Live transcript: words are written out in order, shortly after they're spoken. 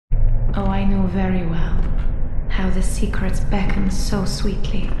Oh, I know very well how the secrets beckon so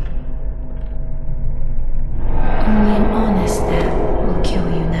sweetly. Only an honest death will kill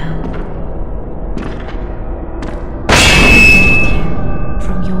you now. Protect you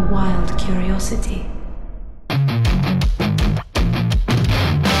from your wild curiosity.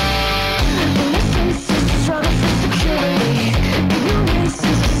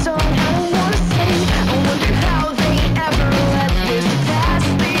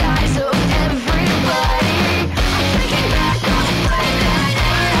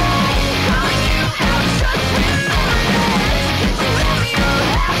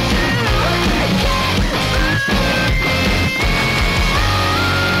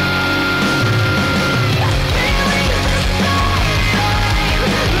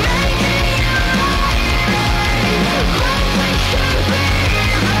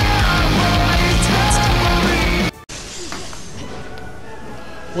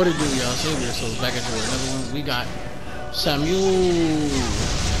 What it do, y'all? Savior Souls back into another one. We got Samuel.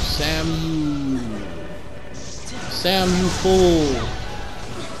 Fool.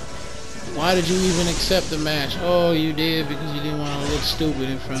 Why did you even accept the match? Oh, you did because you didn't want to look stupid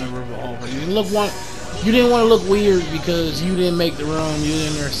in front of Revolver. You didn't want to look weird because you didn't make the room. You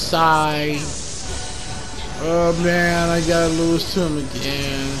didn't sigh. Oh man, I gotta lose to him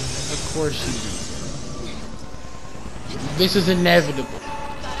again. Of course you do. This is inevitable.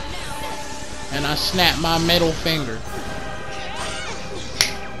 And I snap my middle finger.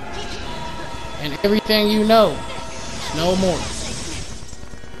 And everything you know, no more.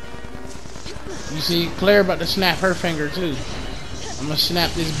 You see, Claire about to snap her finger too. I'm gonna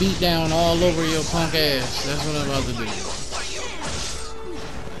snap this beat down all over your punk ass. That's what I'm about to do.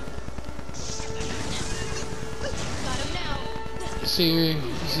 You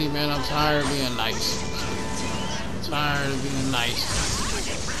see, man, I'm tired of being nice. I'm tired of being nice.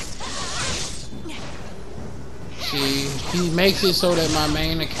 See, he makes it so that my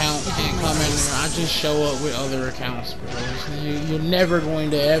main account can't come in there. I just show up with other accounts, bro. You're never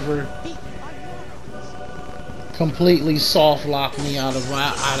going to ever completely soft lock me out of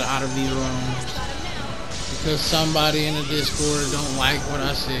these rooms because somebody in the Discord don't like what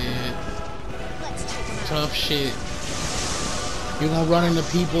I said. Tough shit. You're gonna run into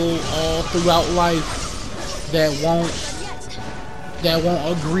people all throughout life that won't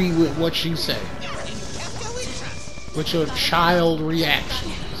agree with what you say. With your child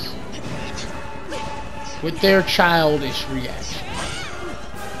reactions. With their childish reactions.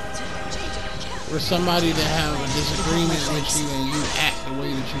 For somebody to have a disagreement with you and you act the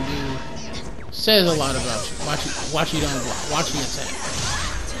way that you do says a lot about you. Watch you don't block. Watch you attack.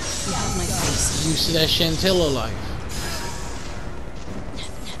 You see that Chantilla life.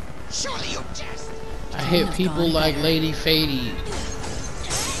 I hit people like Lady Fady.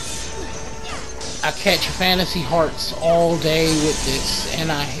 I catch fantasy hearts all day with this,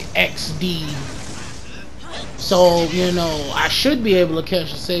 and I XD. So, you know, I should be able to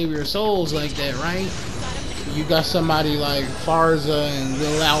catch the Savior Souls like that, right? You got somebody like Farza and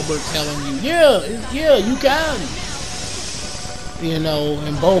Will Albert telling you, yeah, you can. You know,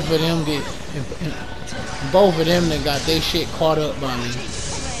 and both of them that got their shit caught up by me.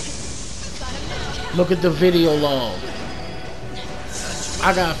 Look at the video log.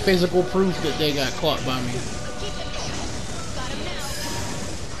 I got physical proof that they got caught by me.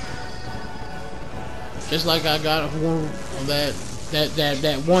 Just like I got one that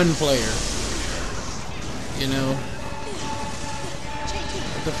one player. You know.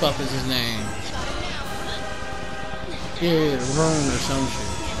 What the fuck is his name? Yeah, Rune or some shit.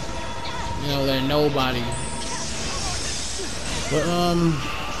 You know, that nobody. But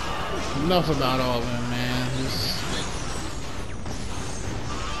enough about all of them, man.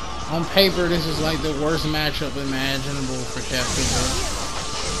 On paper, this is like the worst matchup imaginable for Kefka,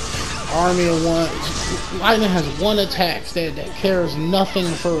 bro. Army of one. Lightning has one attack that cares nothing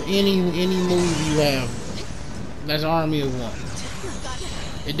for any move you have. That's Army of one.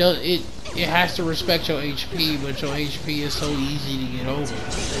 It has to respect your HP, but your HP is so easy to get over.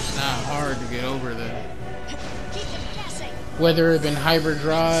 It's not hard to get over that. Whether it been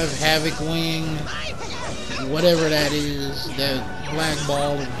Hyperdrive, Havoc Wing, whatever that is, that black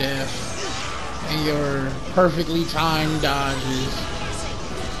ball of death, and your perfectly timed dodges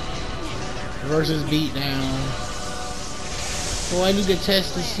versus beatdown. So I need to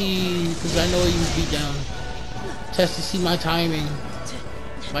test to see, because I know he was beat down. Test to see my timing.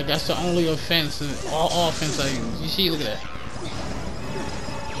 Like that's the only offense, all offense I use. You see, look at that.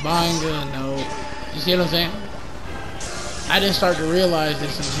 Banga, no. You see what I'm saying? I didn't start to realize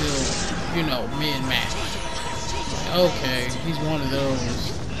this until, you know, mid-match. Like, okay, he's one of those,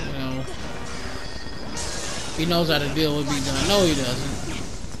 you know. He knows how to deal with being done. No, he doesn't.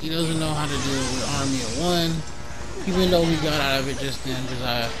 He doesn't know how to deal with Army of One. Even though he got out of it just then because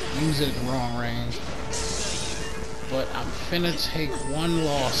I used it at the wrong range. But I'm finna take one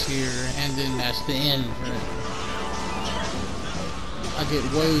loss here, and then that's the end for it. I get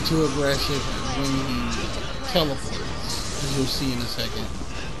way too aggressive when he teleports, as you'll see in a second.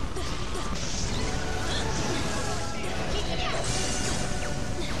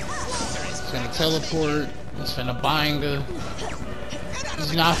 He's gonna teleport, he's gonna bind her.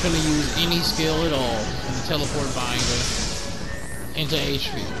 He's not gonna use any skill at all. He's gonna teleport binder into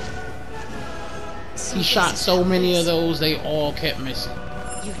HP. He shot so many of those, they all kept missing.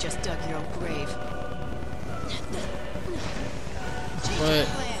 You just dug your own grave. But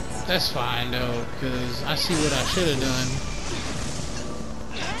that's fine though, because I see what I should have done.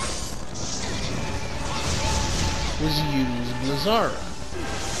 Was use Blizzard.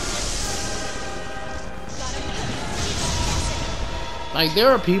 Like, there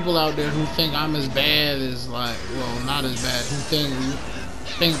are people out there who think I'm as bad as, like, well, not as bad, who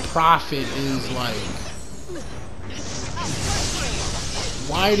think Prophet is like,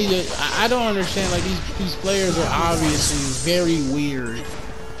 why do you, I don't understand, like, these players are obviously very weird,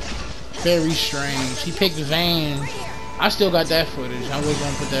 very strange. He picked Vayne. I still got that footage. I was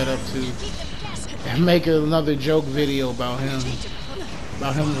gonna put that up too and make another joke video about him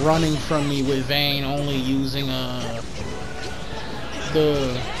running from me with Vayne, only using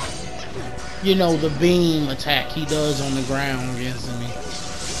the beam attack he does on the ground against me.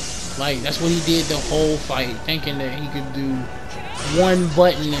 Like, that's what he did the whole fight, thinking that he could do one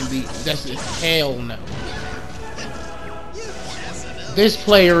button and beat. That's hell no. This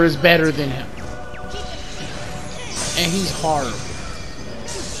player is better than him, and he's hard.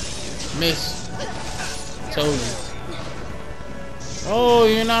 Miss. Told you. Oh,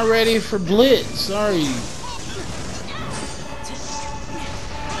 you're not ready for Blitz. Sorry.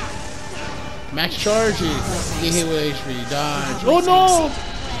 Max charge it. Get hit with HP. Dodge. Oh no!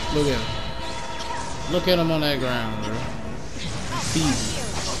 Look at him. Look at him on that ground, bro.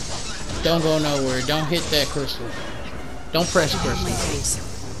 Easy. Don't go nowhere. Don't hit that crystal. Don't press crystal.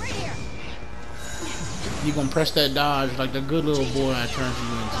 You gonna press that dodge like the good little boy I turned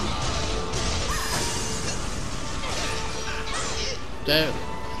you into. That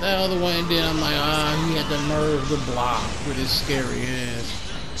other one, and then I'm like, he had the nerve to block with his scary ass.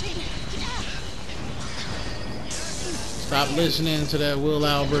 Stop listening to that Will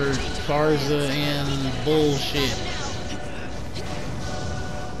Albert, Farza, and bullshit.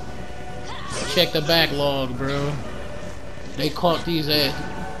 Check the backlog, bro. They caught these ass.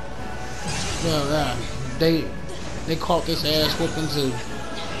 They caught this ass whooping too.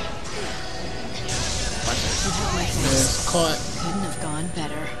 Yes, caught. Couldn't have gone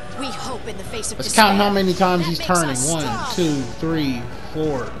better. We hope in the face of Let's despair. count how many times he's That makes turning. us 1, strong. 2, 3,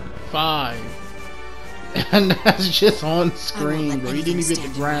 4, 5. And that's just on screen, bro. He didn't even hit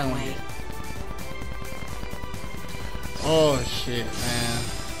the ground yet. Oh shit, man.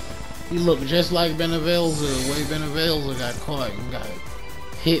 He looked just like Benavelza, the way Benavelza got caught and got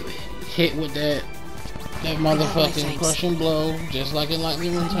hit with that motherfucking crushing blow, just like in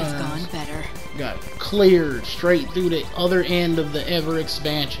Lightning Returns. Gone better. Got cleared straight through the other end of the Ever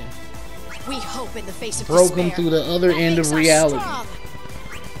expansion. We hope in the face of Broke despair. him through the other That end makes of us reality. strong.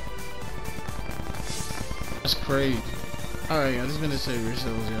 That's crazy. Alright, y'all, this has been the Save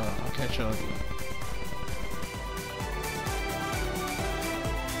Yourselves, y'all. I'll catch y'all again.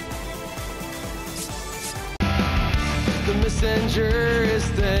 The messenger is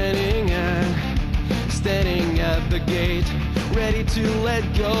standing at the gate, ready to let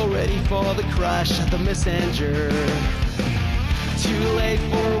go, ready for the crash of the messenger. Too late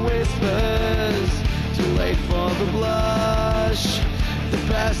for whispers, too late for the blush. The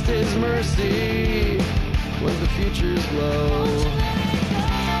past is mercy when the future's low.